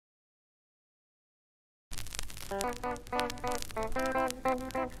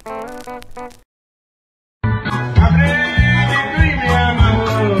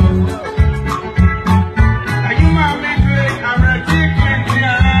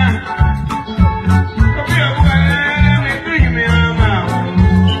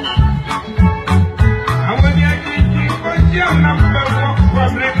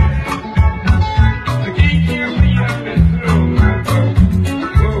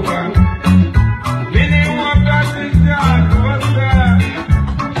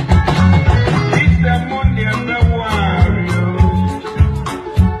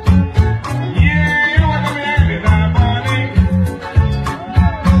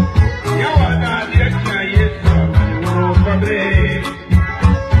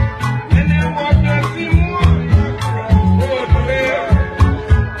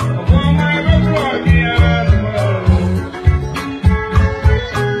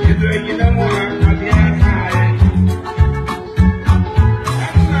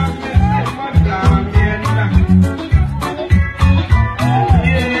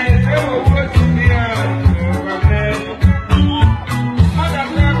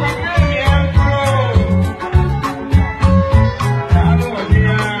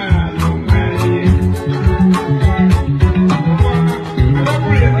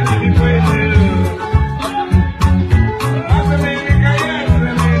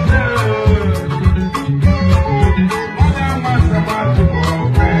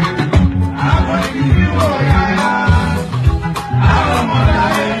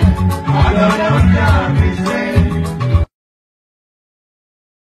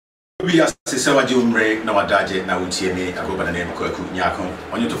Sewa jumre na wadaje na utiemi agoba na name kwaku nyako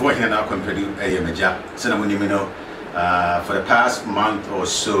onyo to for na kwampedu eyemeja sena munimino for the past month or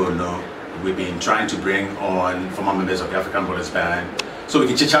so we've been trying to bring on former members of the African Brothers Band so we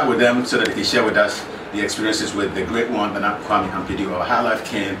can chit chat with them so that they can share with us the experiences with the great one Nana Ampadu, our high life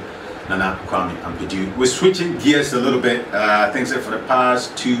king Nana Ampadu. We're switching gears a little bit. I think that for the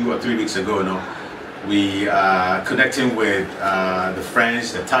past 2 or 3 weeks ago we are connecting with the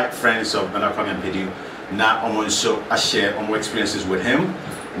friends, the tight friends of Nana Ampadu. Na omonso I share more experiences with him.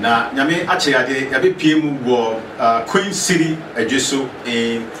 Na nyame acheyade yabe PM wo Queen City Ejusu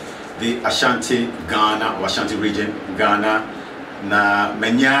in the Ashanti Ghana or Ashanti Region Ghana. Na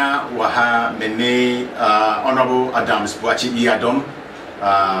menya waha mene Honorable Adams Boakye Yiadom,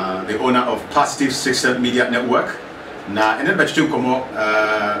 the owner of Positive System Media Network. Na ene betu komo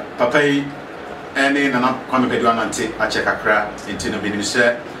papai ene Nana Ampadu anante achekakra intino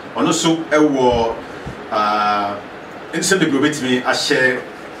binimse ono so ewo instead of with me I share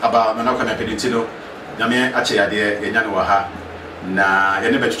about Nana Ampadu intino nyame acheyade yenya no waha na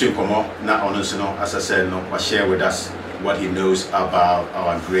ene betu komo na ono so no as I said no share with us what he knows about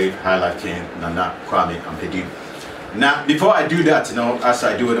our great high life king Nana Ampadu. Now before I do that, as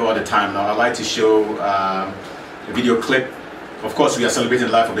I do it all the time now, I'd like to show a video clip. Of course, we are celebrating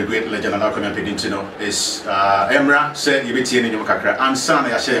the life of the great legend Nana Ampadu. It's Emra said Yibiti and Kakra. I'm son,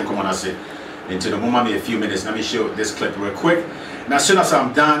 I share in Komonase. Into the moment, a few minutes. Let me show this clip real quick. Now, as soon as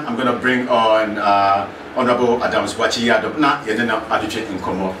I'm done, I'm going to bring on Honorable Adams Boakye Yiadom. Now, you're not in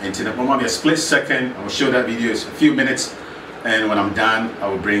Komo. Into the moment, a split second. I will show that video. It's a few minutes. And when I'm done, I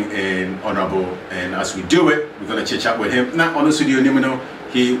will bring in Honorable. And as we do it, we're going to chit chat with him. Now, on the studio,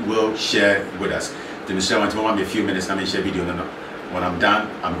 he will share with us. To a few minutes, let me share video. When I'm done,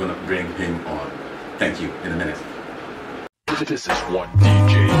 I'm going to bring him on. Thank you. In a minute. This is one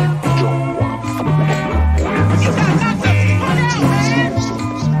DJ. Don't want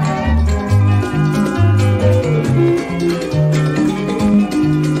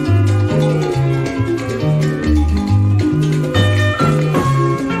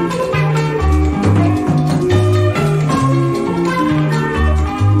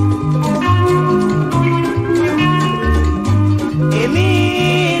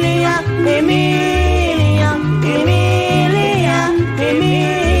Emilia, Emilia, Emilia,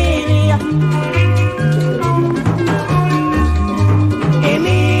 Emilia.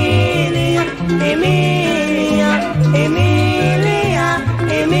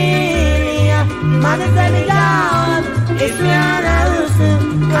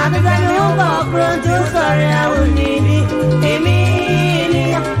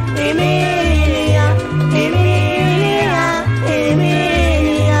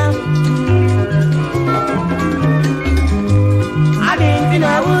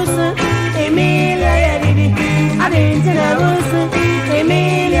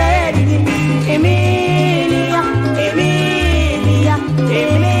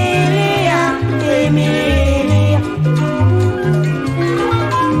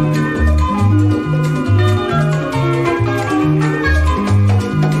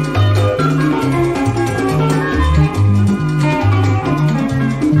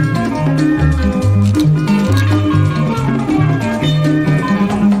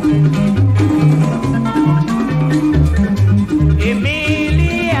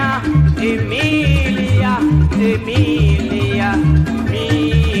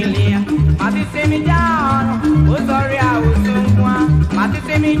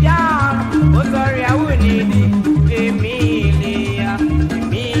 me down. Oh, sorry, I would need it. Emilia,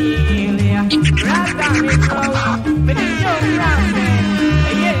 Emilia. Rasta me growing, but it's so rounded.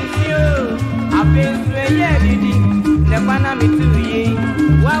 Yes, you. I've been sweating, yeah, did it. The one I'm to ye.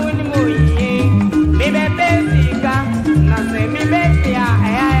 Why would you move ye? Maybe Bessica. Nothing, me Bessia.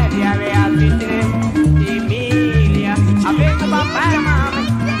 I had the area of Emilia. I've been about my mom.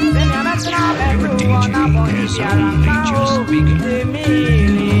 Then I'm not everyone. I'm on the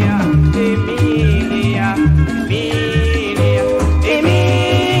Emilia, Emilia, Emilia,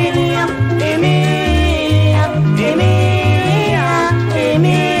 Emilia, Emilia, Emilia,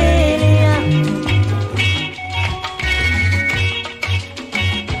 Emilia.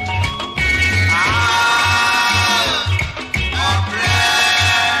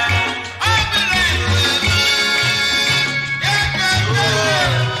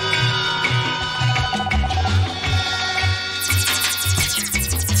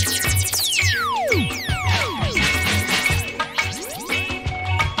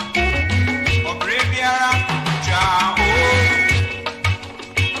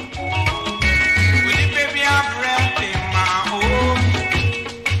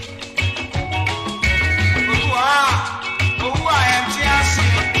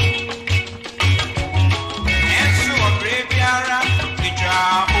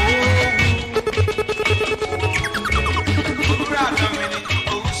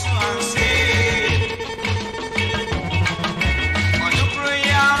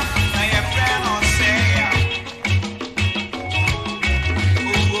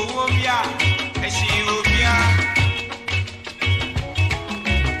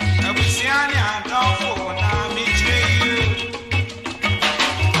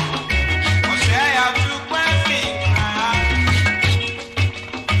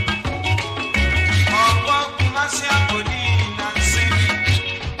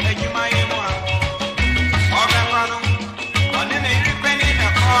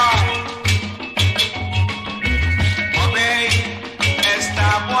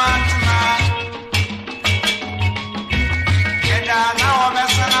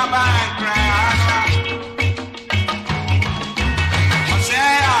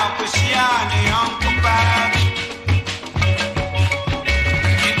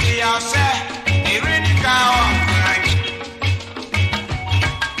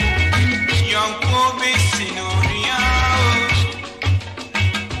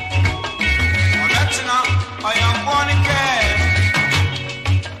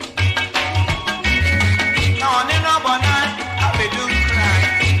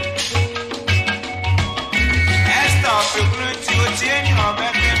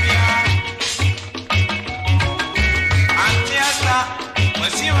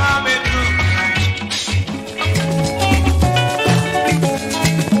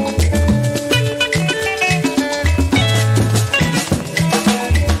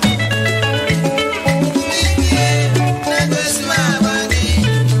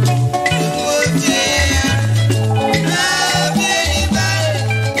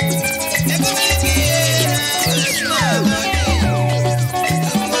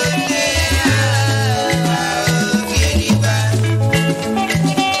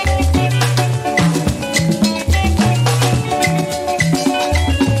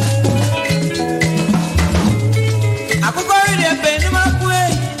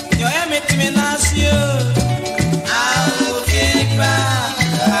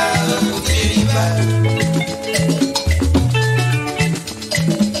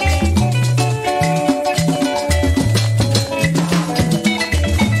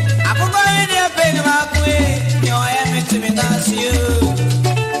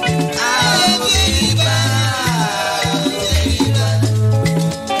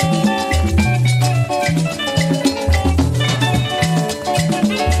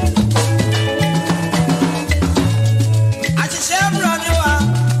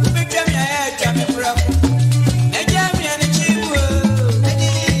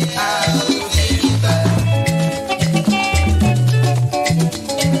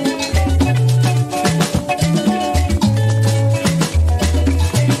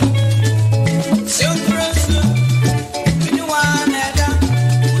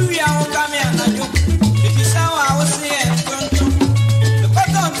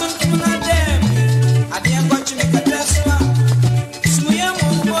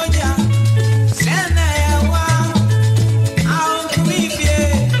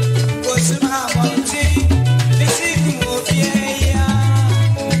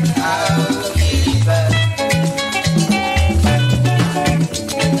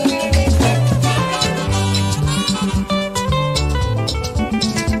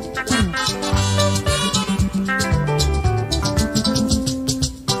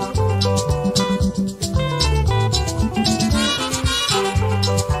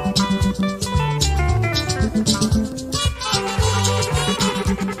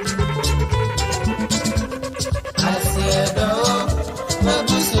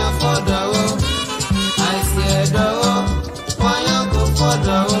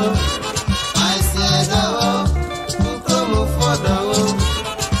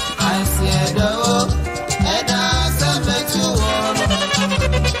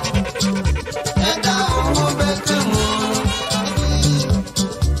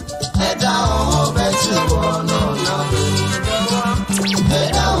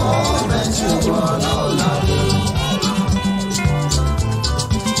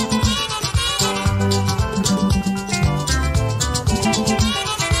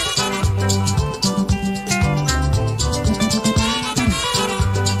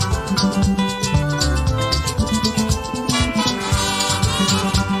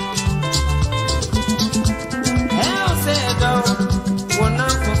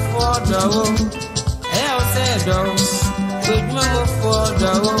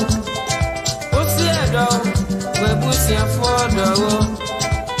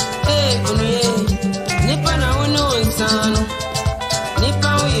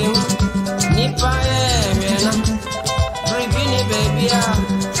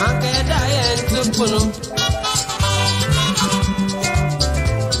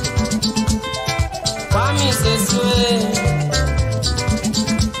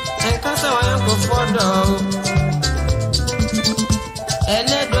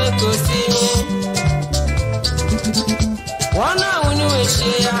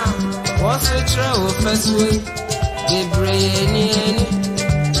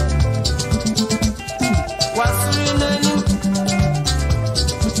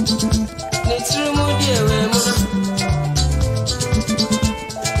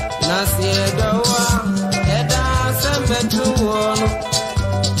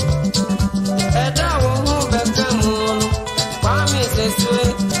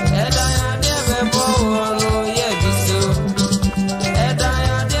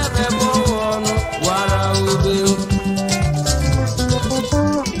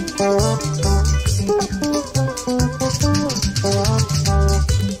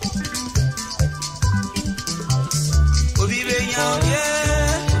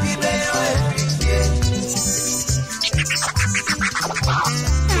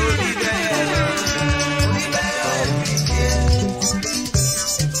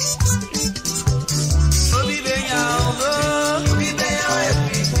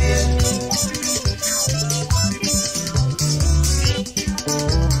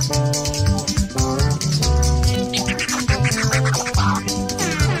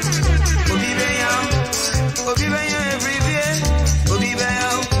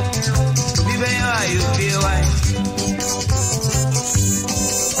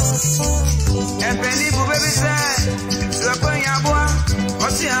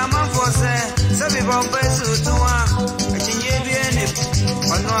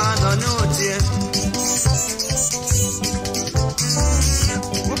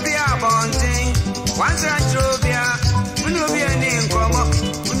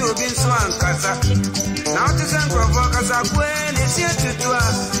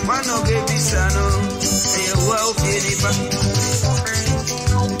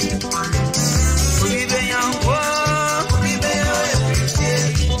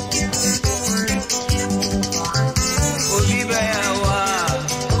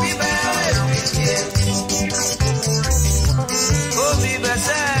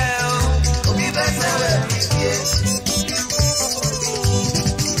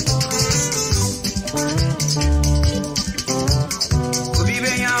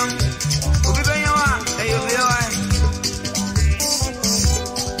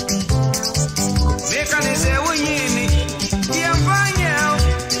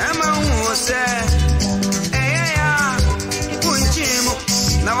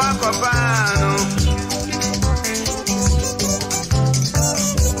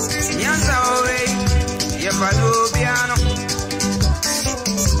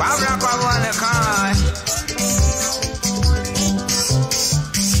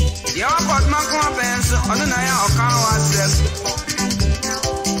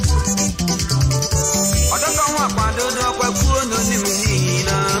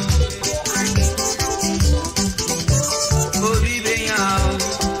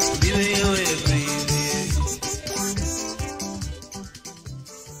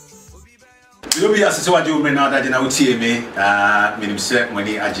 So I do now that you know me set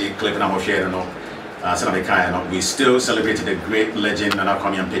money aji clip na mo share no so na be kind no we still celebrated the great legend Nana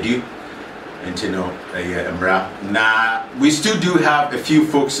Ampadu and you know now we still do have a few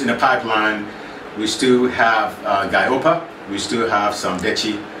folks in the pipeline. We still have Guy Opa, we still have some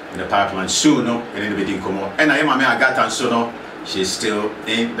Dechi in the pipeline soon no in the bidding come and I am Agata so no she's still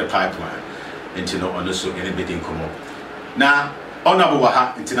in the pipeline and you know also in the bidding come now honorable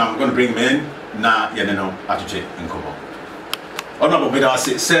waha until I'm going to bring men na yene no atuche nkomo honorable beda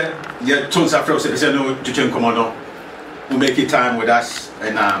say ye tons afro say no tuche nkomo no we make it time with us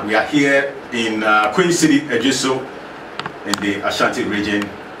and we are here in Queen City Ejusu in the Ashanti Region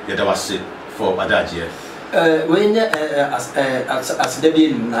yedawase for Adagye when as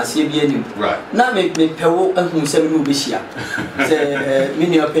debian na right na me pewo ehun se me no be hia say me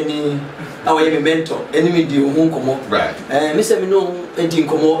ni opani I was a mentor, enemy do home come up. Right. Mr. Mino, and Jim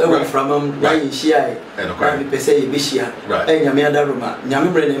come over from Ryan Shia, and per se, Bishia, right. And Yamada Roma,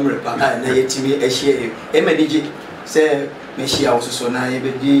 Yammer and Emrepa, and Yetimi, a share, Emanigi, say, Meshia also so now,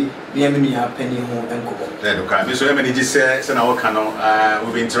 be Yamina, Penny home and come up. So, Emanigi says, and our canon,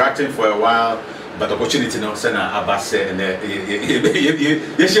 we've been interacting for a while. But opportunity no send Abbas and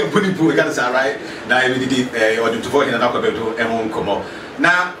yes you put it got say right now we did or to for in another to come up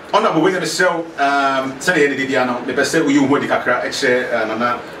now honorable we so send the diano the person you hold the kakra extra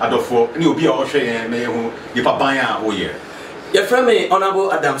nana adofo ni obi a ohwe me hu the papa ya wo ye your friend me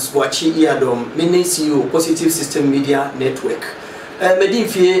honorable Boakye Yiadom me CEO Positive System Media Network me di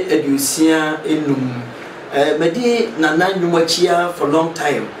fie edusia enum me di Nana Ampadu for long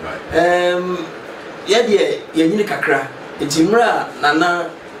time yɛde yɛnyini kakra enti mra nana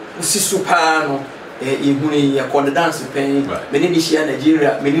usisu pa no yehuni yakɔ the dance pen meni ni hia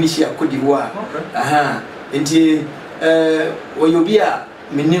Nigeria meni ni hia Cote d'Ivoire aha enti oyobi a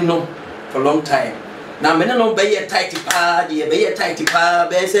meni no for long time na meni no be ye tight pa de be ye tight pa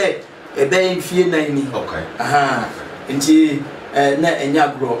be say e be fie nan ni aha enti na enya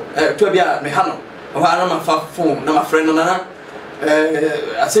gro to bia me ha no ho ana ma fa phone na ma friend no na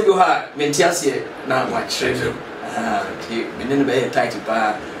I said you have Mentiasia now watch mene be tight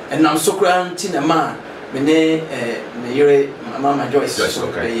pa and I'm so grand tin a man mene yere mama Joyce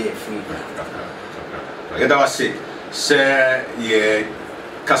so be free ya da wase se ye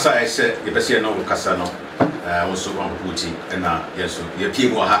kasa ese ye bese no kasa no wo so wan puti na yeso ye pie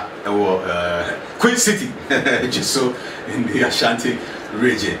mo ha e wo Queen City Ejusu in the Ashanti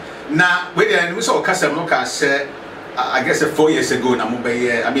Region na we dey we so kasa no ka se I guess 4 years ago, I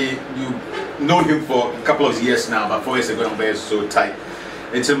mean, you know him for a couple of years now, but 4 years ago, I'm so tight.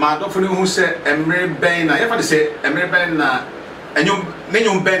 It's a man who said, Emre Ben, I have to say, Emre Ben, and you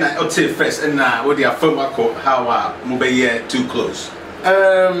many Ben, I'll say first, and what they are firm how Mubeye too close.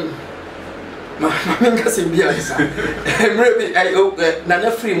 Emre, I hope Nana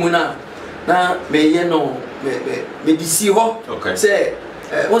Free Muna, na me no, me see ho, say,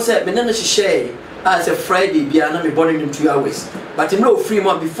 what's that, Banana Shay. As a Friday, be an army born in 2 hours. But no free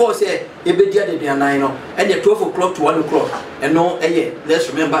month before say, a bit the 9 and at 12 o'clock to 1 o'clock. And no, let's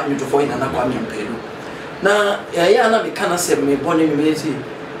remember you to find an Aquamian Peru. Now, I cannot say me born in Macy.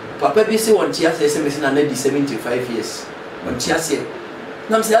 Papa be say one Chia says 75 years. One Chia said,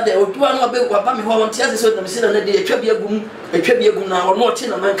 Nam said, there were 2 hours about me home on Chia said, I'm sitting at the Trebia now, or not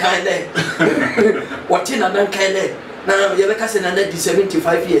in a mankind there. What in a mankind there? Now, you're a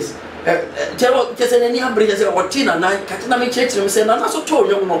 75 years. Tell just any bridge as a Watina, Katina church, and said, I'm so told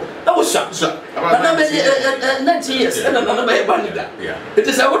you. That was shot, sir. 90 years, and another by Bandida. It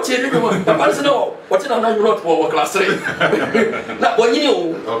is our children. The person know what in a not for class 3. Not when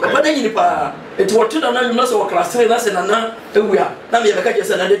you, but then you pa, it's what you don't know, so class 3, that's another. We are now you have a catch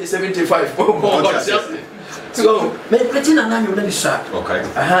 75. So, make Platina now you let me shot. Okay.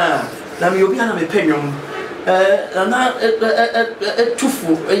 Aha. Now you'll be on a pension. Na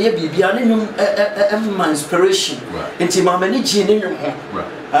tufu ye bibia ne nyum inspiration enti mama ne ji ne nyum ho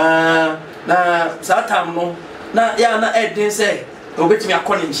na satam no na ya na edin say obetimi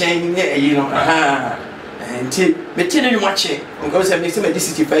akọ ne nchen ne eyi no enti me ti ne nyum ache because me say me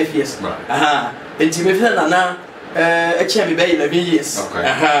 65 years enti me feel na eche me be 11 years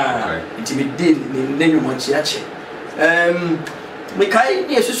enti me dey ne nyum ache me kai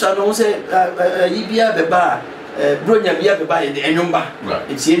ni esusu no say yibia beba bronya bia beba ye de enwumba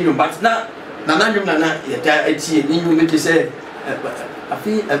eti enwumba na nana nwum nana ye ta eti ni nwum me say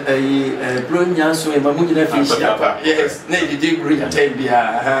afi bronya so e mamu na fi shia yes na di bronya time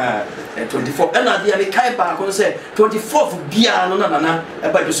bia 24 and na dia me kai ba ko say 24th bia no nana e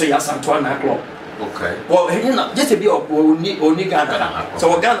ba do so ya santo na clock. Okay. Well, just a bit of only Ghana.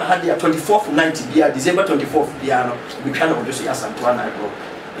 So Ghana had their 24th night, December 24th, we kind of just ask Antoine.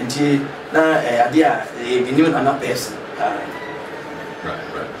 And she now, idea, a new another person.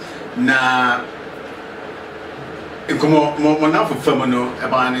 Right. Now, come on, now for Femino,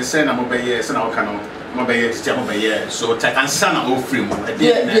 about an Sena Mobay, Sena Cano, Mobay, Stamobay, so Takan Sana or free. The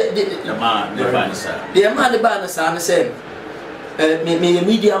man, the banner, the man, the banner, said. Me a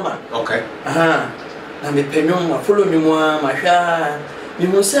media man. Okay. Na me penyon ma follow me mo ma hwa. Me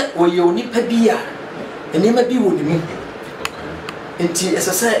mo se wo ye oni pa bia. Eni ma bi wo ni mu. Enti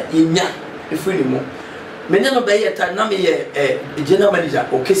esese yenya efiri ni mu. Me ne no be ye ta na me ye general manager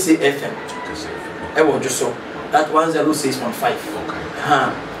Okese FM. E wo Ejusu. That 106.5. Okay.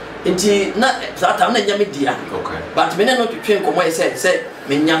 Enti na that time na nya media. Okay. But me ne no twetwe nkomo ye say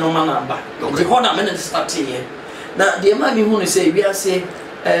me nya no ma na ba. Enti ho na me ne start here. Na the man who say we are say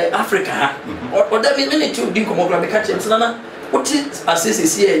Africa or that minute to do come catch and Nana. What is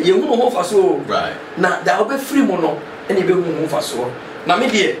assist here? You won't move for so right now. There will be free mono and you will move for so. Now,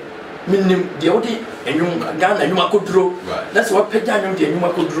 maybe minim the Odi and you Ghana and you could draw. That's what Pejan and you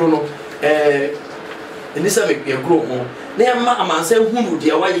could draw. No, and this make you grow more. They are a man say who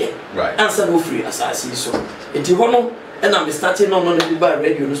dear way, right? Answer no free as I see so. It's one and I'm starting on the bar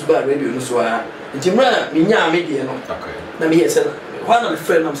radio, so I. It's Minya media. Okay. Let me say, one of the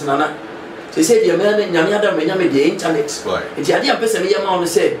friends of Nana. They said, the man in Yamada may not the internet. Right. It's the idea of person, Yamma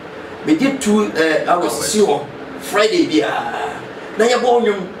say, we did 2 hours, Friday, now you're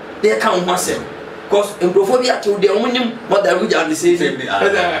born, they can't myself. Because in Prophobia to the omnium, what the Ruja says, and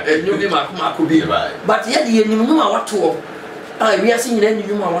you could be right. But yet, you know what to. We are seeing any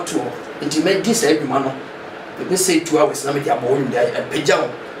human what to. And to make this every man. Let me say 2 hours, let me get born there at Pejao.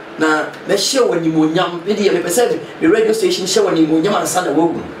 Now, let's show when you moon young video, the radio station show when you moon young and son of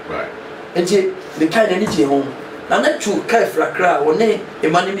woman. Right. And the kind of energy home. And that true Kaifra crowd, or nay, a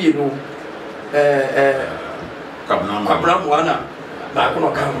money, you know, Cabram Wana,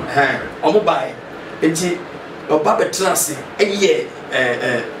 Bacono Cam, Omobai, and tea, or Babette Trassi, and ye,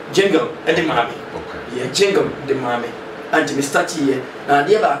 jingle, and the mammy. Ye jingle, the mammy, and to be started here. Now,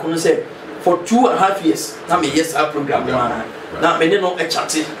 dear Bacono said, for 2.5 years, now, yes, our program. Now, may know a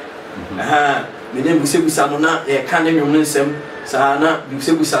chatty. My name is Sebusano, a cannon, Sana,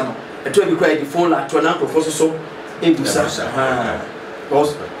 Sebusano. I told you the phone like to an uncle for so. Now,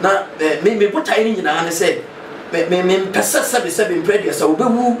 maybe put tiny in and say, may Passa 77 previous, so we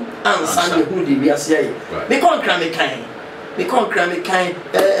will answer who we are saying. We can't cram a kind. We can't cram a kind,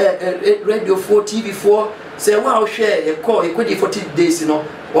 radio 4, TV 4, say, wow, share a call, a quid 40 days, you know,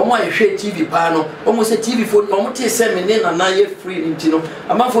 or more share TV panel, almost a TV 4, almost 7 men and 9 years free, you know,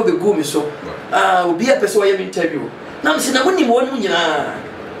 a month for the goom, so will be a persuasive interview. Now, see, I wouldn't want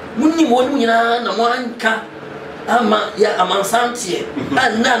Muni Monina, Namanka, Ama, ya Amansanti,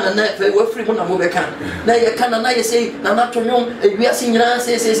 and Nana, we free on a Mobecan. Now you can, I say, Nana to know, we are seeing,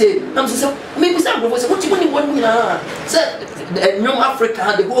 say, maybe some of us, what you want me now? Said, New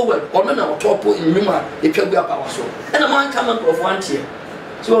Africa, the whole world, or no, top in Numa, it shall be up our soul. And a man coming of 1 year.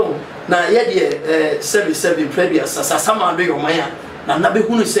 So, now, yet, 77 previous, as a summer day of Maya, and Nabi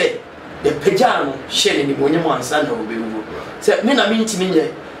Hunu say, the Pejano, sharing the Monyaman son will be. Said, Mina mean to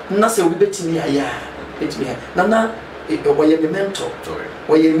me. Nasa will bet me a Nana, or your mentor,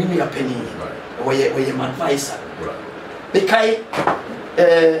 or your mini penny, or your advisor. The Kai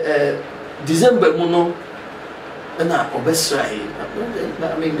December Mono, and I obesrai. I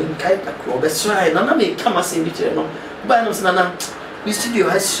mean, Kai obesrai, Nana may come as in return. Banos Nana, we see your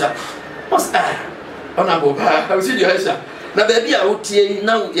house shop. What's that? Honorable, I will see your house shop. Now, baby, I would say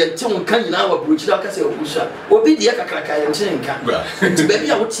now your tongue can now approach like I say, or be the Akaka and Chinka. Baby,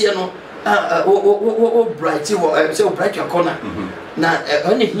 I would say no, bright, so bright your corner. Now,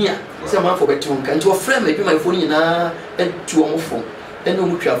 only here, someone for betung, and to a friend, maybe my phone and to a phone, and no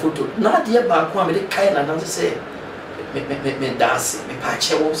mutual photo. Not dear back one, the kind and say, me Darcy, me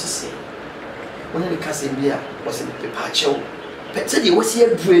patch, I was say. When the cousin beer was in the patch, but said you was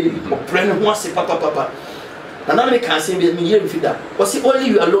here dream or brand once a papa. Another can say me here with that. Was it only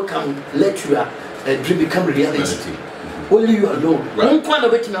you alone can let your dream become reality? Only you alone. One kind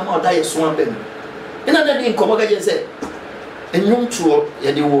of it in our diet swamp. Another day in Komaga said, and young tour,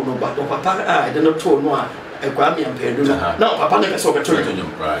 you don't know, but papa, I don't know, told no, a Grammy and Pedro. Now, papa never saw a turn.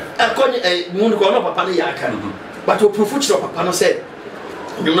 I called a moon gone up upon the yakan. But to prove of papa said,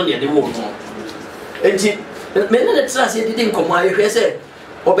 you know, the war. And she, many of the trust didn't come, I said,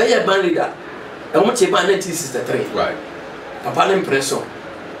 obey a band leader. I want to buy 1963. Right. Papa impresso.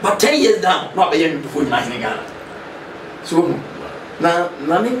 But 10 years down, not a young before 9 in Ghana. So now,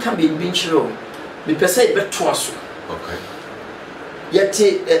 nothing can be being sure. The per se, but twice. Okay. Yet,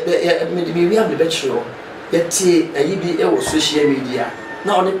 we have the bachelor. Yet, a EBA social media.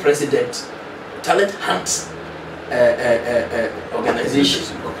 Not only president, talent hunt organization.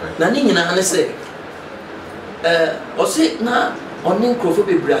 Nothing in a say. Or say, now, on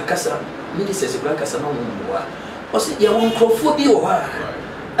Ninkrophobia Bracassa. Ministers of Black as a normal was it your own crophobia or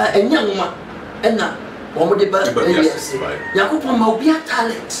a young man and not one with the bad yes, Yakupon be a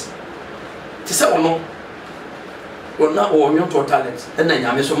talent. To say, or no, well, not all young to talent, and then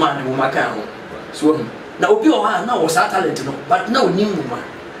I'm so man who my can. So now, you are now was a talent, but no new woman.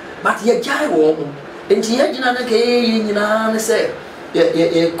 But ye jai woman, and she had another gay in an say,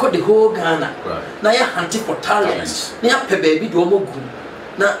 ye caught the whole Ghana. Now you're hunting for talents. Near baby, do more good.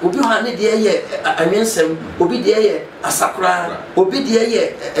 na obi ha ne de ye anwensem obi de ye asakra obi de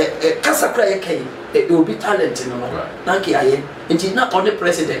ye kasakra ye kai obi talent no na ke aye nti na on the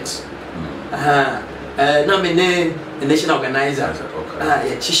president na me ne national organizer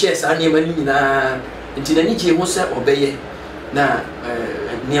she shares ani mani na nti na ni je ho se obeye na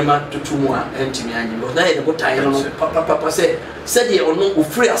niema tutumu a ntimi anyi na ye ne botae no papa se de ono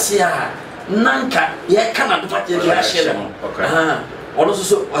ofri ase a nanka ye kana do fa je ahye no ono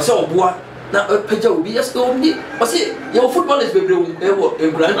so ase oboa na peja obi yes obi ase ye footballers bebre e wo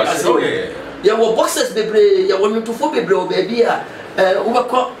grand ase ye wo boxers bebre ye wo ntofo bebre o bebi a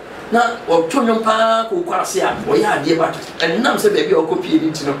ubakọ na o twonwom pa ko kwase a o ya ade ba enam se bebi o kopie ni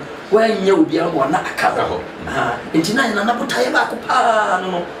ntino wa nya obi amo na aka ho ntina na botae ba ko pa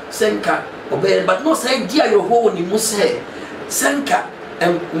no senka obe but no say dia yo ho ni mu se senka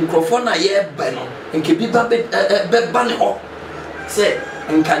microphone na ye ba no nke bi ba be ba ne ho se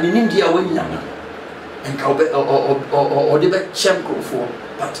nka ni ndia wa nyama nka o de be chem microphone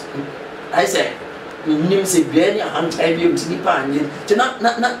but I say nim se bia ni antai bi mti nipa anye te na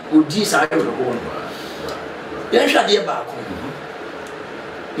odi sa ayo no ho ya hwa de ba ko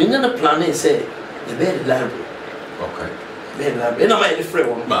ni na plan e say e be library okay be library na my free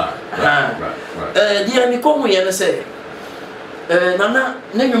one right dia mi ko mu ye na say nana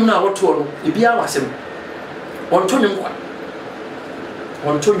na nwum na woto no e bia wasem wonto nwum kwa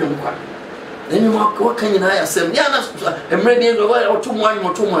na nwum waka nyina ya sem ya na emre bi go woto mu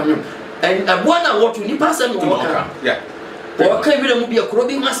anyu and abwana woto ni pasem no waka yeah waka bi mu bia kro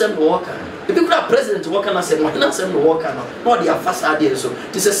bi masem no waka e bi kra president waka na sem no waka no dia fasa de so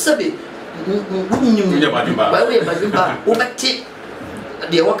ti se sebe nyum ba we badimba wo beti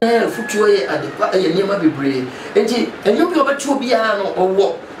de waka futuo ye adepa ye niema bebre enti enyo bi obetu bia no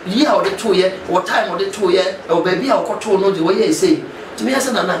owo yi a ode to ye wo time ode to ye o ba bia okoto no de wo ye sei ti me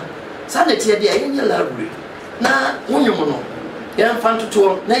yasa nana sanete de ayenye library na wonyum no ya mfanto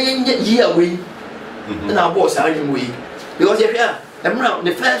to na yenye yi away na boss anyum we because if ya emra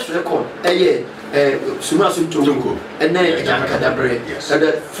the first record suma suntongo and then Jankadabre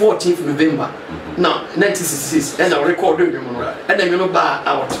the 14th November now 1966 and I recorded them and then you know bar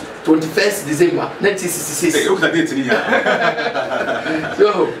out 21st December 1966 look at it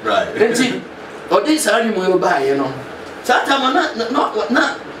so right and or this animal you buy you know satama na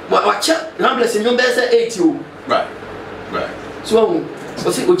wacha na bless you be say 80 right so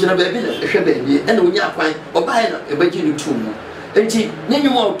see ojina baby na hwe baby and onya akwan obae na ebaji ni tum enti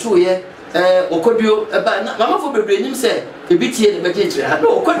nenwum oto ye okoduo ba na mama fo bebre nim se ebitie ne baje kire ha no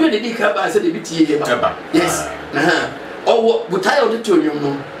okoduo de di ka ba se de bitie ye ba yes owo butai o de to nwum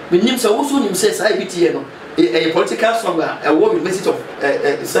no menim se wo so nim se sai bitie no a political song a war university of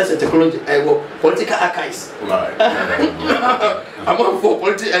science and technology political archives right I'm for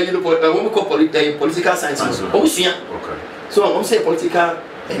political science okay so I'm say political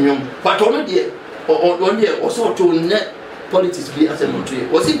but on there also to net politics be as a country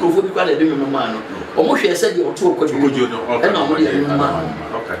was it proof because they do man almost she said you to and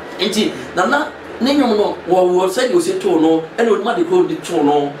okay enti nana nenwum no wo said you say to no and we ma dey go the to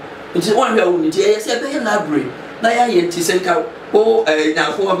no nti one we won nti say be library na ya ye nti senka o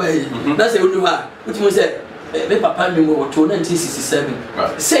na ko ba yi na say onu ha uti say me papa mi mo to 1967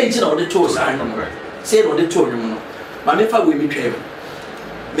 say nti na o de to sa no say o de to nwum no ma me fa we mi twem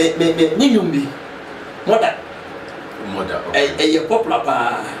me nenwum bi mother okay popular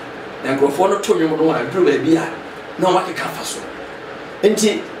pa na grofo no to nwum no a dru ba bia na o makeka fa so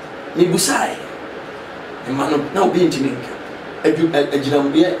nti ni busai e ma no na obi ntimi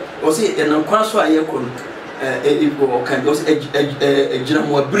ejinambe o se enam kwa so aye ko o kan o se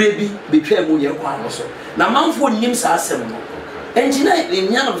ejinam wa brebi betwa mu ye kwa no so na manfo nim sa asem no enjina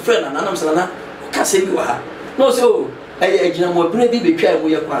nya na friend na nanam sala na ka se bi wa ha no se o ejinam wa brebi betwa mu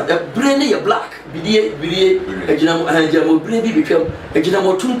ye kwa bre ne ye black bidie ejinam ejinam brebi betwa ejinam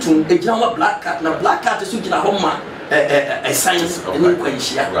wa tuntum ejinam wa black cat na black cat so gina ho ma science ni kwa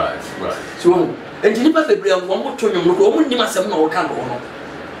nhia right so enti nipa bebre wo mo to nwom no wo nim asem na wo ka no no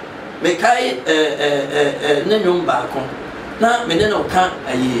me kai na nwom ba ko na me ne no ka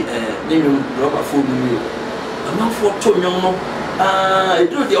ayi na nwom roba fo mu amafo to nwom no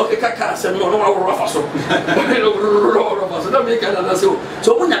edru de o ka asem no no wo fa so na me ka na so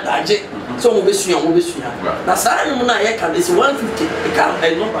wo nya daje so mo besua na sa nwom na ye ka this 150 e ka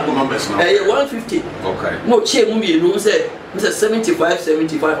no ba no 150 okay no che mu bi no say Mr. 75 as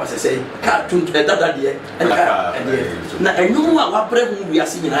I say car to dada there and na enum wa bre hu wi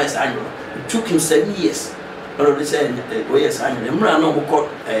ase nyina esa anyo it took him 7 years or they say oh yes anyo mra no ko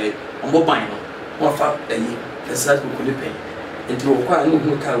ombo ban no wa fa esa ko ko le pen nti wo kwa no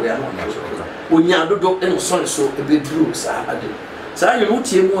hu ka we ano onya dodo no so so e be duro sa ade sa anyo no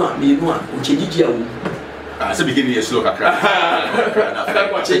tie mu a me nu a o chegigi a wo so beginning is slow kakra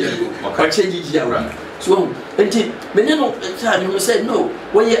kwa chegigi a wo so nti me no tell you say no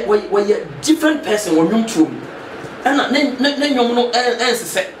we different person wo nwum tum ana ne nwum no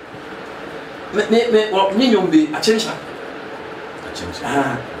ensese me wo ne nwum bi a chencha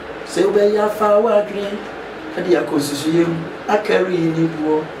se obe ya fa wa dwen ade akosusu yem akari ni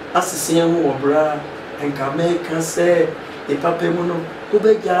bo asese ho obra enka me ka se e papa mu no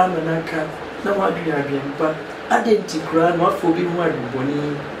obe ja manaka na wa dwen adwen ade nti kura no afo bi mu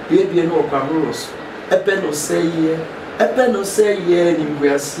aduboni bie no okwamoros ebe no say ye ni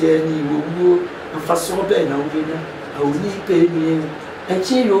ngwasie ni wowo afaso be na obenya awuni pe ni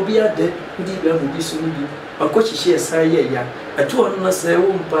enchi yo bi ade ndi ba mu bi so bi akochiche esa ye ya eto no na se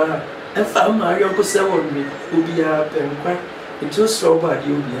wo mpa efa ma yo ko se wo mi obi a penkwa eto so ba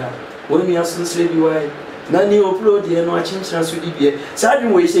di obi a woni asensre bi wai na ni upload ye no achinchira so di bie sa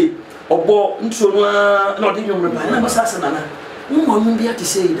dwun we say obo ntuo no na odi nwom ba na masasa na na mo mo bi ati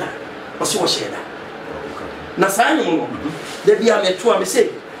sei da o so wo sheda na sa nwom no da bia meto a me say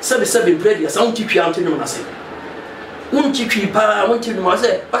sebe bread ya sa unti twa unti no na say unti twi pa unti no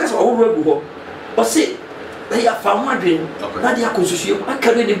say bakasa wo ru agu ho o say ya fa ho adwen na dia konsusu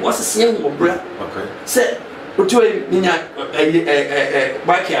akare ni bo sese ho bra say otu nya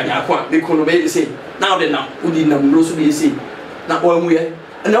Boakye anyakwa me kono be say now the now udi na mro so be say na o amu ye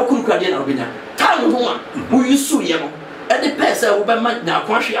na okuru de na obenya ta no ho a wo yisu ye no e de pese wo be ma na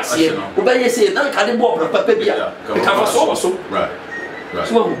kwa hwe ase wo be ye say na ka de bo papa bia e ka fa so right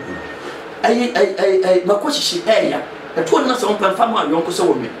so ai makochishi ya eto na so mpa fa ma yonko so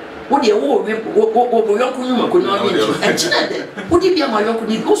wo me wo de wo yonko nyuma ko na ye e china de wo de bia ma yonko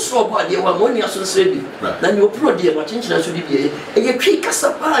ni go so bo de wa mo ni aso sre bi na ni opro de ma chinchina so di bia e ye twi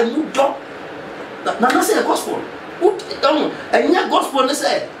kasa pa mu do na say gospel wo don enya gospel na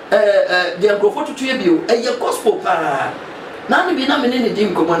say de angrofo tutu ye bio e ye gospel pa na ni bi na me ne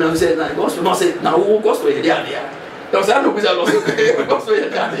din ko na say na gospel no say na wo gospel ye dia dia donc ça nous a lancé gospel ye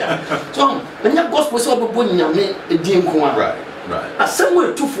dia so enya gospel so bo nyame din ko a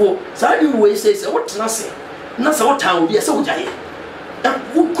asemwe tufo sa ni we say what na say na say what obi say wo jaye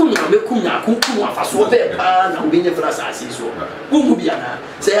wo kunya me kunya kunya afaso be pa na obi nye fra sa asi so wo mu bia na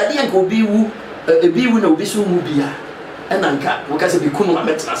say ade anka obi wu ebi wu na obi so mu bia ena nka wo ka say bi kunya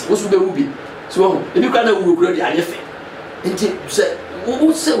ametna say wo so be wu bi so ebi kwa na wu kuro di anyefe nti say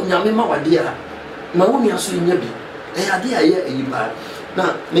wo say unyame ma wade a ma wo mi aso nya bi ade aye ayi ba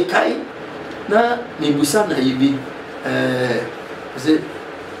na me kai na me busa na yibi is it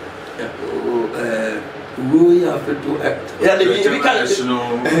we have to yeah we can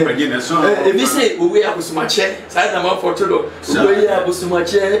if we say we have sumache sai na ma photo do we have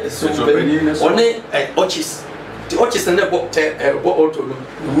sumache so one ochis the ochis na bo auto no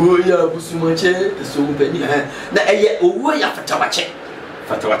we have sumache so beni na eye owo ya fatawache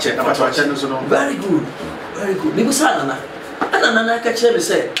no so no very good me go say na ka che me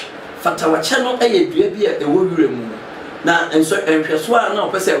say fatawache no eye dua bi e wo wure mu na enso enhweso a na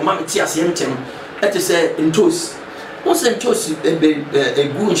opese o ma meti ase ntem ete se ntos won se ntos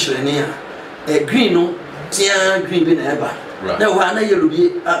egu nhirene a green no tia green bi na eba na wa na yellow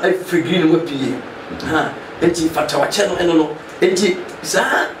bi free green mo pie ha enti fatawache no eno no enti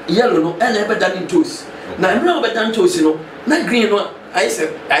sa yellow no ena eba dan ntos na nra eba dan ntos no na green no I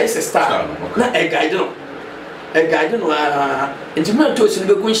say star na guide no enti mo ntos no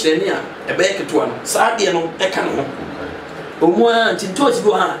be gu nhirene a eba keto no sa de no e ka no omwa ntintosi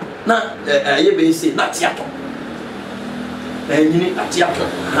bo ha na ye be say na tiato nyini atiato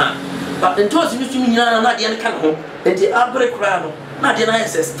ha but ntosi bi tumi nyina na de kan ho enti abre kra no na de na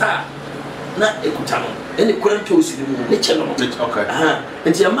yes star na ekuta no eni kra ntosi bi mu ne che no okay ha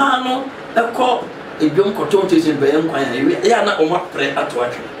enti ama no ekọ edwom koto ntosi be yan ya na omwa pre ato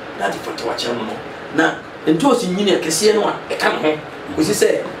atwe na de foto wa che no na ntosi nyini akese no a e kan ho osi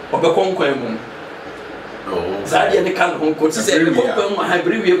se obekọ nkwan mu Zadia ne kan ho ko se e ko mu ha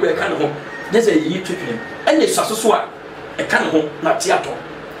bere wie ko e kan ho ne se yi twetwe ene sasoso a e kan ho na tiato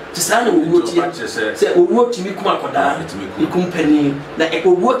ti sa na owo tie se owo timi kuma koda ikum pani na e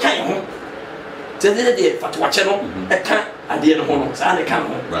owo kan ho te de fatowache no e kan ade ne ho no sa ne kan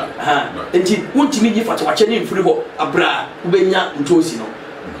ho ha enti wontimi yi fatowache ne mfiri ho abra ubenya ntosi no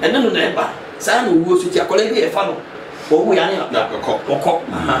ene no na e ba sa na owo so ti akola bi e fa no owo ya ne okọ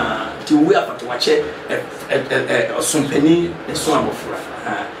ti owo afatowache osompani eso amofra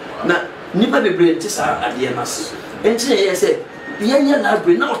na nipa bebre ti sa ade na se enti ye se yenya na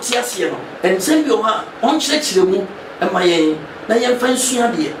abre na otiase no enti bi o ha on chirechire mu and my na yɛn fa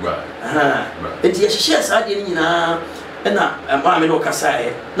nsua deɛ enti yɛhyehyɛ saa deɛ no nyinaa ɛna maame no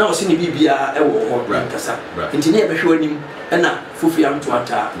ɔkasaeɛ na ɔse ne biribiaa ɛwɔ hɔ nkasa enti na yɛbɛhwɛ anim ɛna fofua nto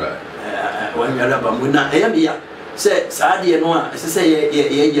ataa wanware aba mu na ɛyɛ meya sɛ saa deɛ no a ɛsɛ sɛ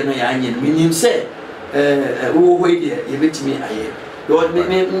yɛyɛ no yɛanyɛ no menim sɛ wowɔ hɔ yi deɛ yɛbɛtumi ayɛ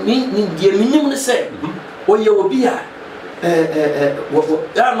deɛ menim no sɛ ɔyɛ obi a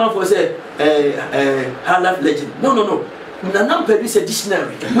amanfoɔ sɛ half legend no Nana Ampadu is a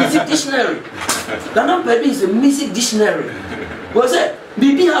dictionary, music dictionary. Nana Ampadu is a music dictionary. Was it?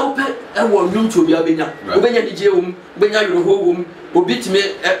 Bibi ha ope e wo nwum to bia benya. Obenya DJ wom, benya yoro wom, obi time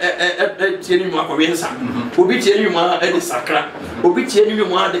tie ni mu akɔwe nsa. Obi tie ni mu a de sakra. Obi tie ni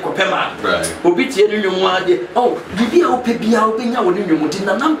mu a de kopema. Obi tie ni mu a de oh, bibi ha ope bia obenya wo ni nwum ti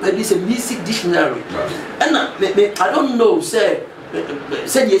Nana Ampadu is a music dictionary. And I don't know say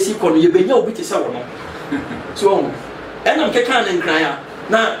yesi kono ye benya obi te se wo no. So and I'm keka and cry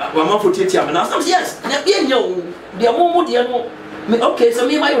na mama for titia and I said yes na be nyo de mo de no me okay so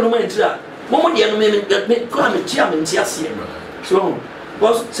me my no man tira mo de no me ko me tia me tia se so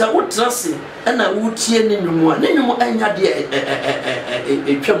was so what trust and na wo tie ne nwum a ne nwum anya de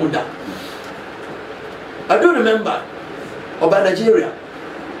etwa mu da I don't remember about Nigeria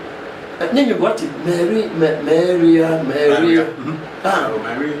ne nwum what Mary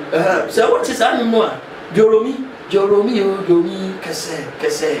so what is that no Joromi kese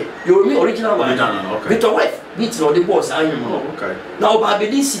Joromi original one Victor wife beat no the boss I know okay now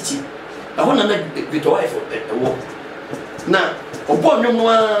Babylon city I want na Victor wife wo na obo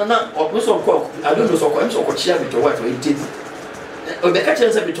nwom na oboso ko I don't know so ko am so ko chia Victor wife e did o be ka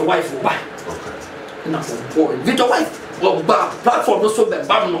chance Victor wife ba okay na obo Victor wife wo ba platform no so be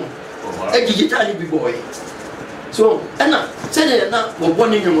bam no e digital bi boy so na say na obo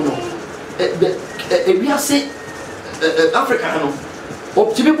nwom no e bi ase Africa no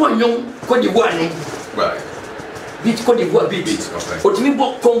optimi bo nyom Côte d'Ivoire ni right beat Côte d'Ivoire beat okay optimi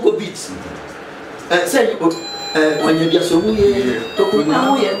bo Congo beat say wanya bia so mu ye to ko na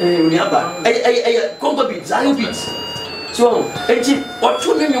mu ye ni aba Congo beat Zaire beat so enti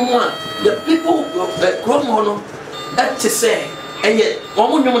otu ne nyom a the people from hono that to say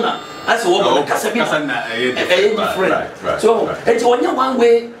omo nyom na as wo bo kasa bi different so enti wanya one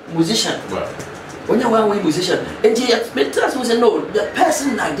way musician when you are a musician, and you expect us to say, no, the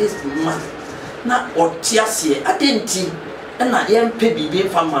person like this man, not or Tiasie, I didn't think, and I am baby being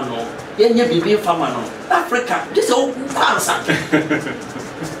famano, and you be famano, Africa, this old answer.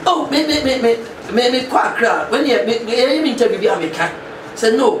 Oh, maybe quite crowd when you interview America,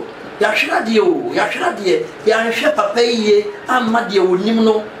 say, no, Yashradio, Yashapa pay, I'm Madio,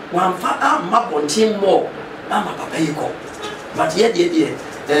 Nimno, one far, I'm up on team more, I'm a papayo. But yet,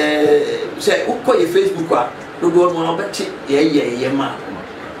 say uko ye Facebook a dodo no obeti ye ma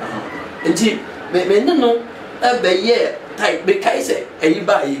enti me no e be ye type be kai say eyi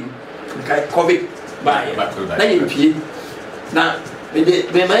ba yi kai covid ba ye na ye pie na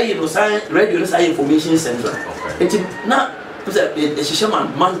me mai no say radio no say information center enti na say e shisha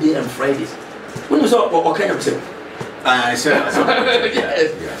Monday and Fridays when so o kind of say I say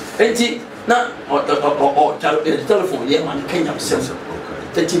enti na o telephone ye man Kenya center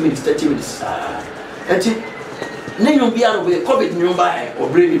 30 minutes and ne you be out of COVID new by or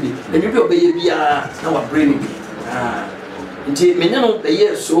brain me and you be bia na wa brain me nti me no be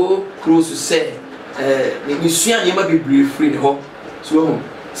year so close to say me sua ne ma be brief free ho so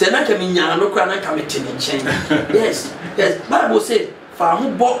say na ka me nya no kra na ka me tene nchen yes Bible say fa ho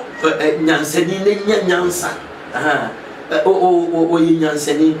bo nyansani ne nyansa o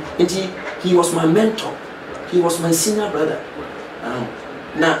nyansani nti he was my mentor, he was my senior brother.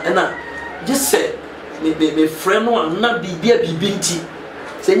 Na just say me friend no na bibia bibinti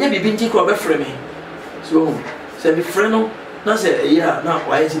say nya bibinti ko be frame me so say me friend no na say yeah na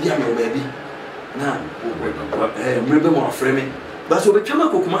why is bia me baby na mrebe mo frame me but so be twama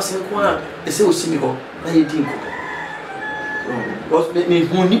kokuma sen ko a e say osimi ho na ye din ko was me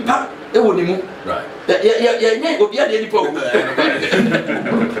hu nipa e wo ni mu right yeah nya obi a de nipa wo me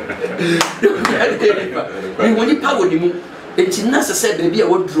hu nipa wo ni mu enti na se baby a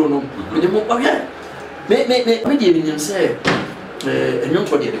woduro no me mo ohwe me de bi nim se enwon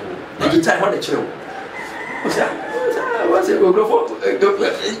to de wo digital ho de kire wo o say what's it go for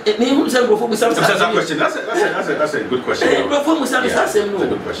me who say go for me some question that's a good question go for me some no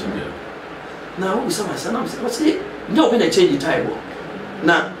good question yeah now we some what's it no be na change time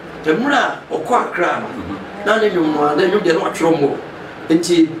na temura okwa akra no na ne nwon no na nwon de no atwero mo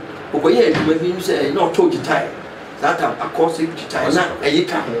enti okoye adwuma bi say no to digital that time across it na e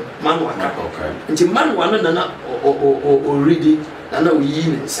ka ho manual ka nti manual no na already na we yi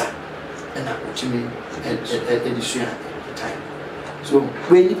nsa na otimi edition time so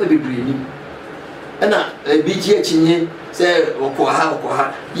we ni pa bebre ni na bigi achinye say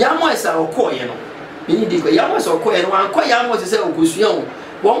okoha yamo esa okoye no ni di ko yamo esa okoye no an ko yamo se okosua o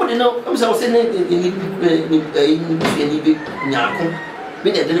wo mo de no am say ni bi nyako bi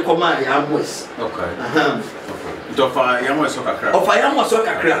de ko ma yamo esa okay Dofa yamo so kakra. Ofa yamo so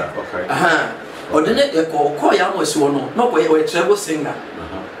kakra. Okay. Odene e ko yamo so no. No ko e treble singer.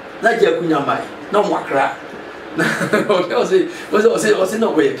 Na je kunya mai. Na mo akra. O se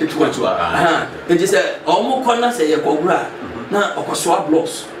no ko e ketu. E je se o mo ko na se ye ko gura. Na okoso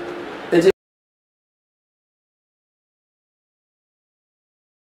blocks.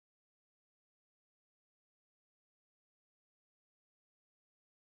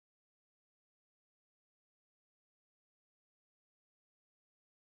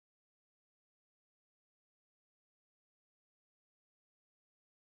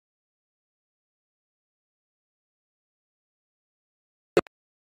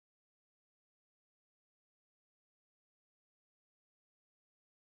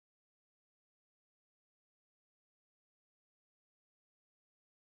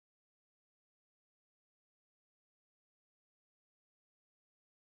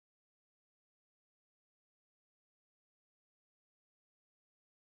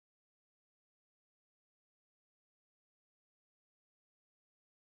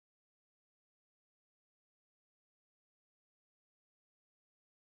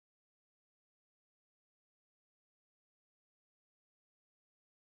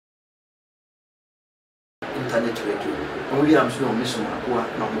 Internet radio. Only I'm sure mission wa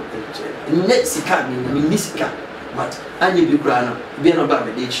na mo page. Net sika mi sika but anye bi kura na bi na ba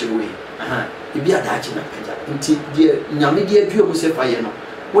me dey chiwe. Ibi adachi na page. Nti die nyame die bi o mo se fa ye no.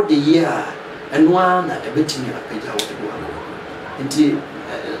 Wo de ye a eno na ebetimi na page a wo de wa. Nti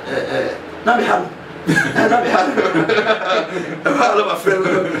na me ha na me ha. Hello my friend.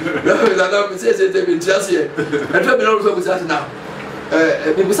 Na me say be just here. I tell me no so go say now.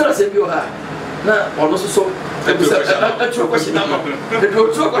 Me be say bi o ha. Na ono so atro question na mo the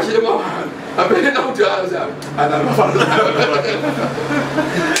atro question mo abele na utu aza ana ma fa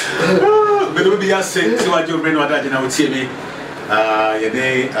me do be ase ti wa jo bre no adaje na utie me ye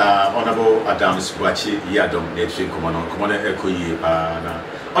dey honorable Adams Boakye Yiadom na trin komo na ekoyi na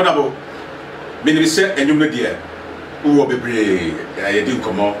honorable me ni se enyum no de wo bebre ye di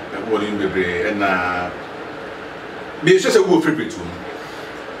komo wo ni bebre na me se wo favorite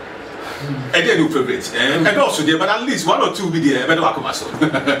I didn't favorite, and also there, but at least one or two be there. Better welcome us.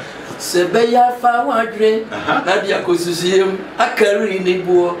 Sebeya fa wadre, Nadia Kosusium, a carry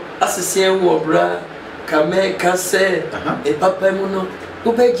nebo, assassin wobra, Kame Kase, a papamuno,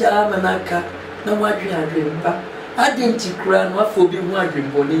 Ubeja Manaka, no wadre adrimba. I didn't cry, what for being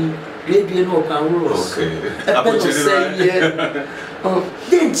wadring boni, baby no power. Okay, I put you say, oh,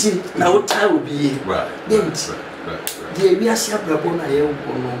 didn't you? Now what time will be right? Didn't you? The Abiasia Brabona,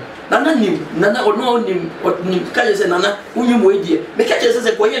 Nana nim, Nana or no nim, what nim catches and Nana, who you may dear. The catches as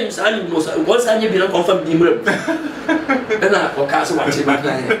a quiet animals, once I be confirmed in room. And I for Castle watching my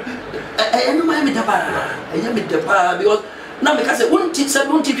client. I am my with the bar. I am with the bar because now because I won't teach, I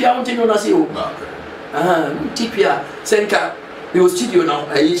won't tip you out in Onasio. Tip ya, Senka, we will studio now.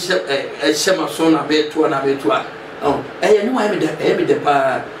 I shema son a bed to an abet one. Oh, I know I'm with the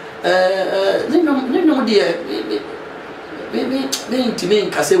bar. No, dear. Me to me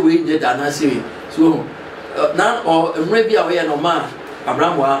kase we je da na se so na o mre bia we no ma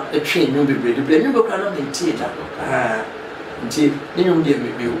abramwa etwe nyu bebre nyu be kra na me tie da nti nyu de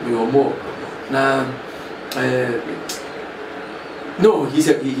me o mo na no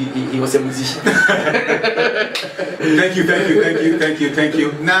he was a musician. Thank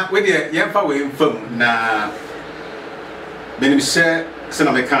you. Now we dey yemfa we fam na benim se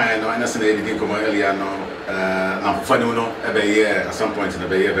na me kan no and na editing come earlier no na for no at some point in the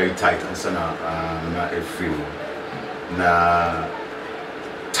very tight and so na free na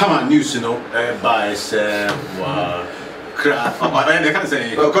tama news you know by craft I can't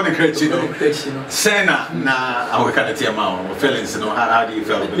say no sena na I can't tell my feelings you know how do you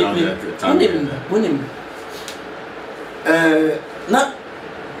feel about that time na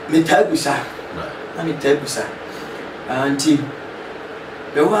me tabusa na me tabusa anti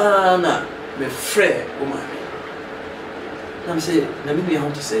the one me frère woman na me say na me how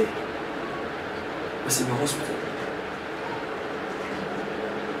to say was in the hospital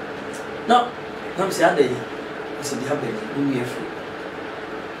no na me say ade was in the hospital me free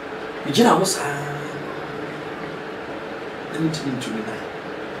me jina ho sa into me.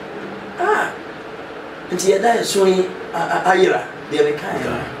 Ah, and the other swing Ira, the other kind.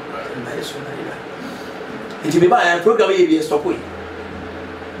 And that is what I and to be by a program, be a stop way.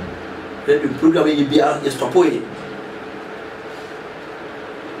 The program will be a stop way.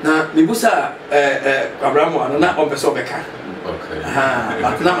 Now, Mibusa, Abraham, and not on the Sobeka. Okay.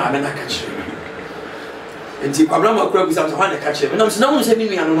 But now I'm not catching. And the Abraham crop is out to catch him. And I'm no one sending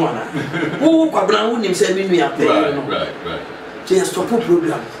me on one. Who Abraham wouldn't send me up there. Right. Just stop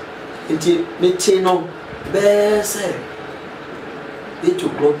program. Until Metino Bear said, 8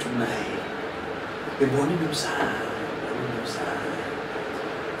 o'clock tonight. The morning of Sam.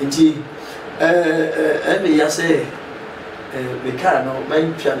 Until I say, the car, no, my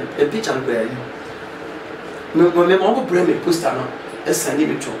piano, a picture of where you. My mom bring me poster, a sandy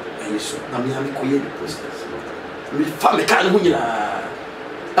mitro, and you saw. Now, we have a queer posters. We found the car,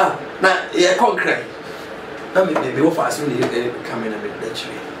 ah, now, yeah, concrete. Now, maybe we'll fast when you come in a bit, that's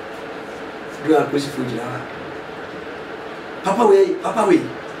me. Do our pussy food now. Papa way.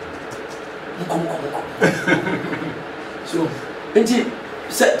 Come. So, and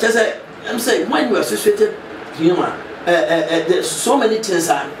just I'm saying, when you are associated human, there's so many things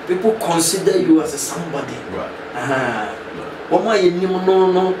that people consider you as a somebody. Right. What my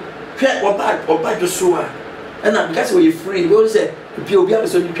no, what bad to show. And because we're free, we always say, people be able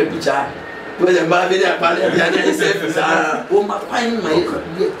to you can be child. But the man there, the says, oh, my fine, my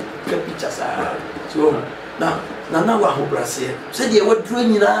pictures. So now, what who Brazil said you were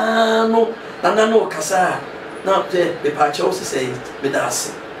doing no, Nana Casa. Now, the patch also says, with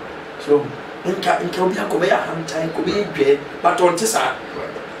us. So, in Cambia, Kobe, time could be but on Tessa.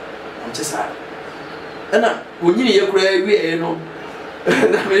 And now, when you hear, we know, I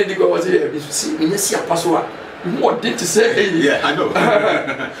mean, the go was here, you see, when you see a password. What did you say? Yeah, I know.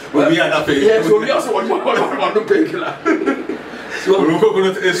 We are not paying. Yes, we also want to pay. So, we're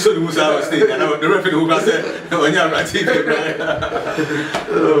going to so the Musa state, and the referee who got said, when you're right.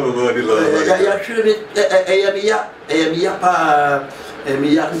 Oh, body lord. I actually,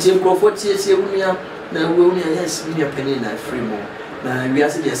 Tim Crawford says, you will yes, me a penny and free more. Now, we are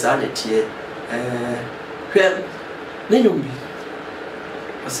saying, yes, I here. Well,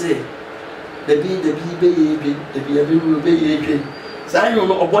 I say. The be Zion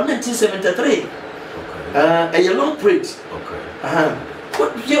of 1973. A yellow print. Okay.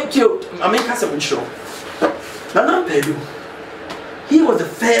 What you I make us a show. Nana Ampadu. He was the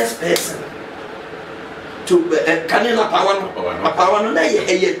first person to Canela Power, a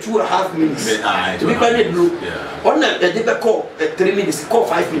 2.5 minutes. To be quite blue. On the call 3 minutes, call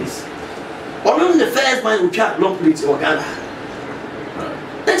 5 minutes. On the first man who chat long plates in Ghana.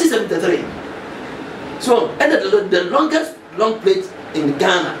 1973. So, and the longest long plate in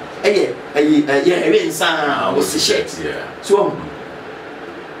Ghana, was the shirt. So,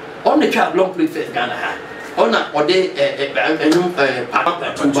 on the trap long plate for Ghana, on that, or they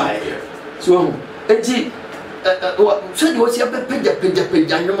to buy. So, said you was your page,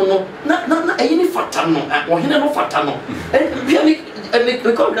 not any fatano, or no fatano. And we make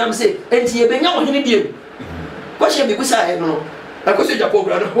the program say, and he been out in the what shall be beside no? I go to the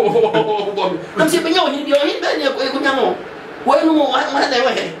program. I'm saying, you're in well,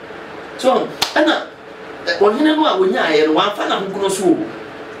 so, and when you know when I one fan of Kunosu,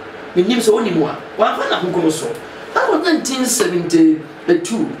 the names only one fan of Kunosu. That was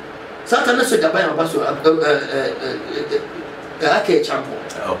 1972. Satan said the Bible was a champion.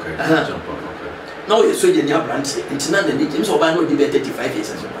 Okay. Now you're so in your branch, it's not the names of I know the 35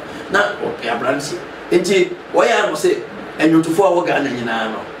 years. Now, your branch. Indeed, why I was say. And you to forward Ghana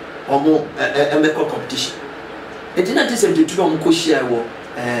or more a medical competition. In 1972, on Kushia,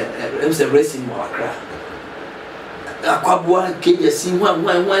 it was a racing Wakra. Aquabua, Kenya, see one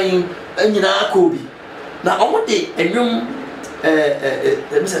wine, and you know, Kobe. Now, on what day, and you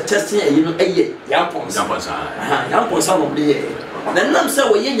Mr. Testing, you know, Yampons, Yampons, some of the year. Then I'm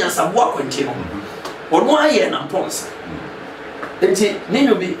so young as a walk on Chino. Or why and Ampons. And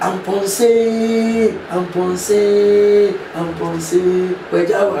Nino be Amponse,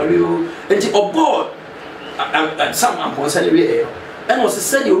 where are you? And aboard some Amponse anyway. And was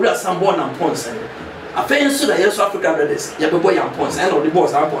said you read some born Amponse. A fan so that yes, Africa brothers, you have a boy Amponse, and all the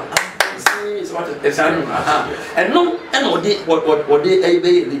boys are born. And no, and what they a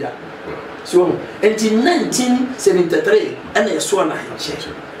leader. So, until 1973, and I saw a change.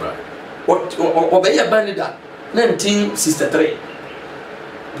 What obey a bandit 1963.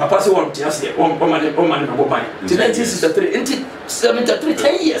 Papa said, one year, one woman, 1963, until 73,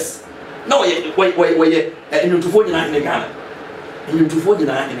 10 years. No, wait, and you to 49 in Ghana. And you to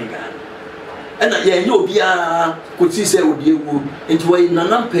 49 in Ghana. and you be could see say would you into a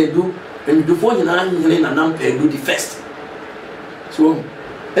Nana Ampadu and before you know Nana Ampadu the first. So,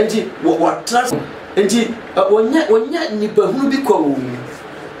 and what trust and when yet Nipper who be called.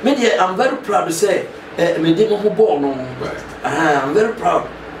 Maybe I'm very proud to say, me didn't who born on. I'm very proud.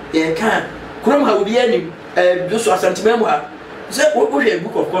 Yeah, can. Kurama will be any, just as Ashanti memoir. Say, what was a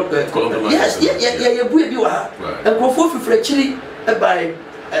book of God? Yes, yeah, you are. And go forth for chili by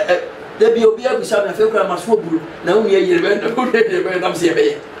there be a some of your grandma's food. Now, you remember who I'm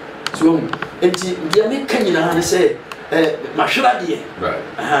saying. So, and the American and say, Mashradi, right?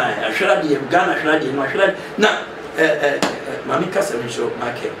 Ashradi, Ghana, Ashradi, Mashradi. Now, Mammy Castle show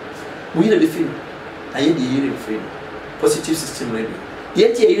market. We never feel. I ain't the hearing free. Positive system radio.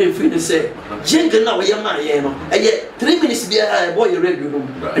 Yet, you're free to say, Jenga now, you're my, and yet 3 minutes be a boy, you radio room,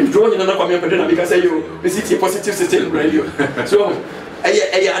 and drawing another comment because you visit positive system radio. So, I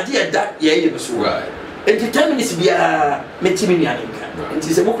idea that, yeah, so right. And the 10 minutes be a metiminian. And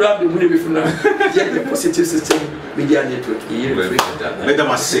it's a book club, the movie from the positive system media network. Let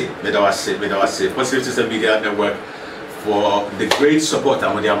them say, positive system media network for the great support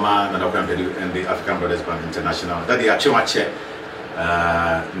of Nana Ampadu and the African Brothers Band International. That they actually check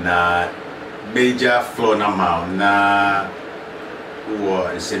na major floor now na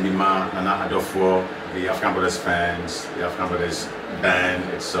or Sendima Nana Adofo, the African Brothers fans, the African Brothers band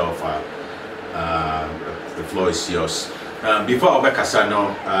itself. The floor is yours. Before our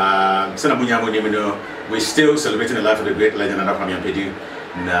Casano, we're still celebrating the life of the great legend Nana Ampadu.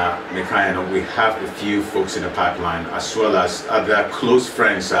 We have a few folks in the pipeline, as well as other close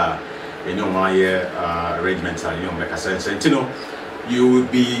friends. In my arrangements, you will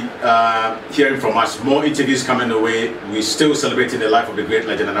be hearing from us more interviews coming away. We're still celebrating the life of the great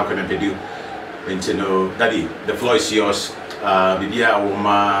legend Nana Ampadu. Daddy, the floor is yours. Bibia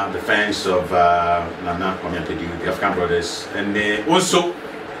Woma, the fans of Nana Ampadu, the African Brothers, and also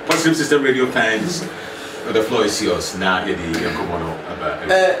Positive System Radio fans. The floor is yours. Now, the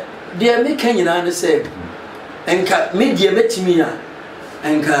dear me, can you say, and media metimia,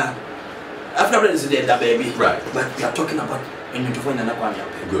 and African Brothers is dead, baby. Right. But we are talking about when you find Nana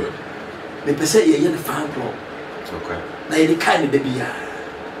Ampadu. Good. They say you're in the fan club. Okay. Now, you're the kind of baby.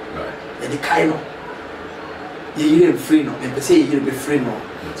 Right. You're the kind of. You're free no, and they say you'll be free no.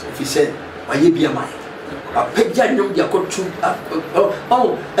 If you said, why you be a man? A picture, you know,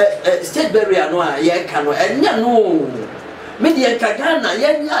 state barrier, no, yeah, can, and ya no. Media Kagana,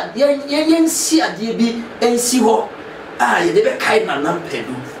 yen see a DB and see what you never kind of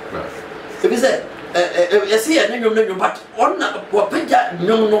Ampadu. If you said, I see a name, but on what picture,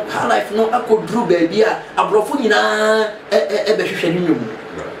 no, her life, no, I could drew baby, a brofuna, a beshin.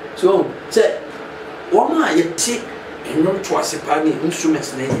 So, say, Wama ye take and not twice a party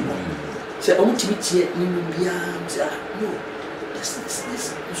instruments name. Say, I want to meet you in no,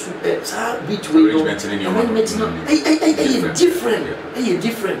 this beach arrangement different.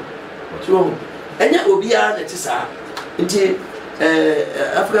 Different. So, and that will be a until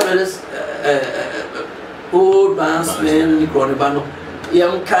African Brothers old bandsmen, Gronibano,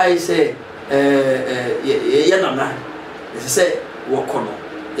 young Kai say, Yanana, as I say, walk on.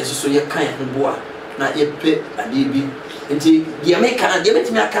 Yes, so you can't boa. Na epe adibi nti dia me kan dia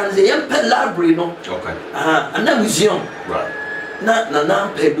betimi aka say yem pe library no okay and na museum right na Nana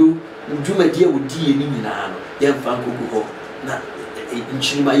Ampadu ndwumadie wodi ni nyina no yem fa nkogu ho na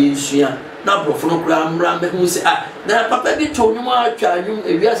nchirima yensua na brofo no kura mra me hu say na papa bi to nyum atwa nyum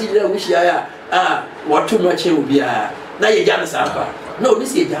ewiase dira wo hia wato no ache obi na ye gya na sa pa no ni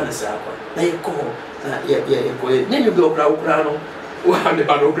se gya na sa pa na ye ko na ye ko ni nyu bi okra no wow, the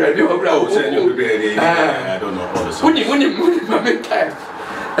bad old I don't know all the songs. When you time.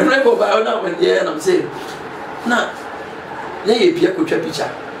 And I go by now and yeah, and I'm saying, now, they appear to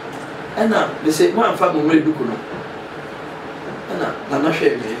picture. And now they say, one family will do. And now, I'm not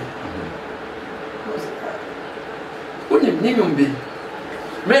sure. What name you be?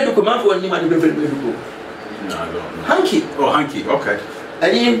 May look a man for any money to go. No, I don't know. Hanky. Oh, hanky, okay.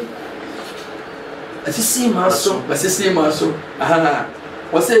 And assisting Maso,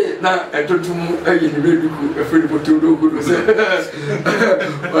 was it now? I told you, I really afraid of to do good.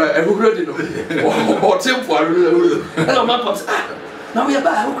 I would know. Or temple. Hello, my pops. Now we are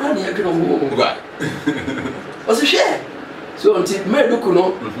by how can you go? Was a share. So until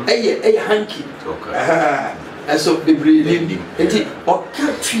Medukuno, a hanky. And so the breathing, and it or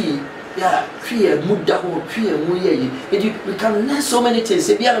tree. Yeah, tree and muda or tree and muye. We can learn so many things.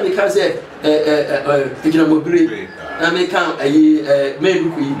 If you because you know, great, I may come a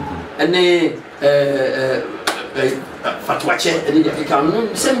Meduku and then fatwache ene de keka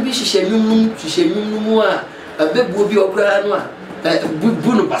no sem bi hihye nyum a bebuo bi okra no a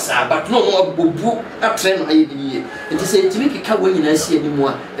bu no basa but no obu atre no aye biye enti se timi keka wo nyina si animu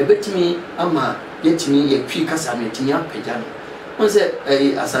a ebetimi ama yetimi yetwi kasa no timi apagya no on say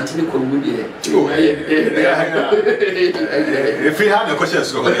Asante ni koru de if we have a question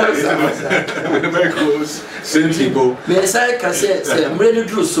so very close same people me say ka say mre no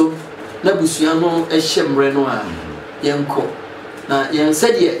duro so na busua no ehye mre no a yenko na yen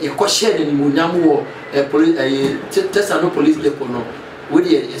said ye ko share ni munyam wo police Tesano police depot no we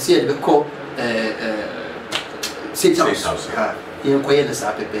dey say be call state house yen ko yen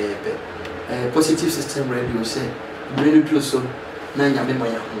sa pepe positive system radio say mre no so na nyame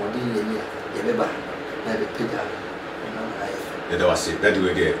moya ho de ye be ba na be pega that was it that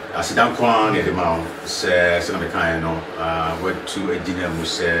we get asidan kwan e de ma se na me kan no what to engineer mu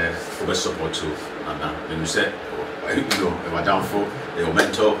se over support to Nana me say you know e down for e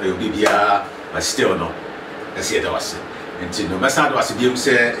mentor e bibia but still no I see that was it until no massa was be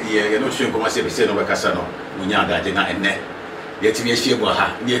say ye no twen koma se be say no be kasa no munya adaje na enne yetimi ehie bo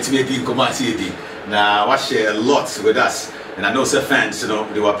ha yetimi di koma se di na wa share a lot with us and I know say fans you know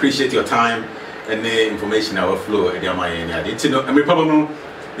they will appreciate your time and the information our flow e dey my any ade you know me problem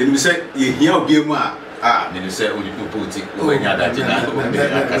no say ye hia obi mu a me say only people put munya adaje na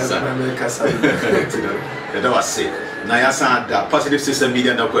kasa that was it na ya sa da positive system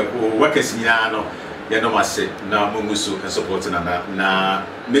media na workers nyina no ya no mase na mumusu and supporting na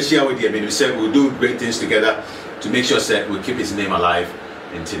make sure we dey say we'll do great things together to make sure that we keep his name alive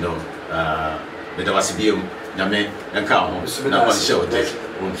and you know me da was biom na me nka ho na one show there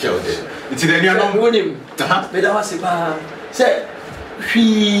it's the new no wonim me da was ba say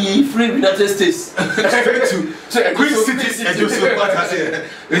free United States straight to Queen City Ejusu what I say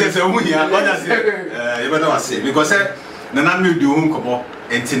it say omu here what I say you better was because Nana me do home komo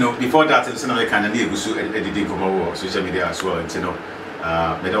entino before that so na kind of Ejusu editing komo social media as well entino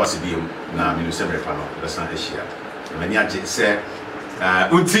me da was biom na me no say brefa no that's not Asia me nya say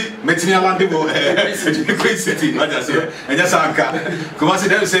unti metini alande bo Queen City what I say and just anka come say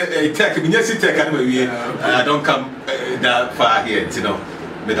them say tech me nyasi tech and we don't come that far here you know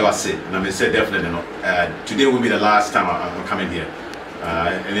me that was it and I said definitely no today will be the last time I'm coming here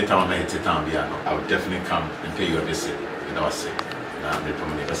anytime I hit town I would definitely come and pay you a visit that was it me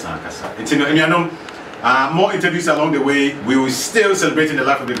promise that's kasa you know more interviews along the way. We will still celebrating the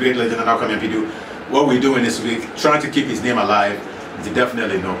life of the great legend Nana Ampadu. What we're doing this week, trying to keep his name alive.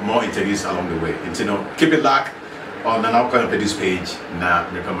 Definitely more interviews along the way. And keep it locked on Nana Ampadu's page. Na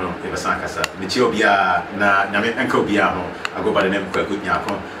me promo ebasan kasa. Me chiobia na nyame enko bia ho. I go by the name Boakye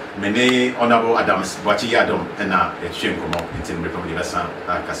Yiadom. Mene Honorable Adams Boakye Yiadom na etwen komo. Me promo ebasan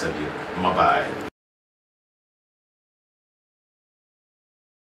kasa bi. Bye.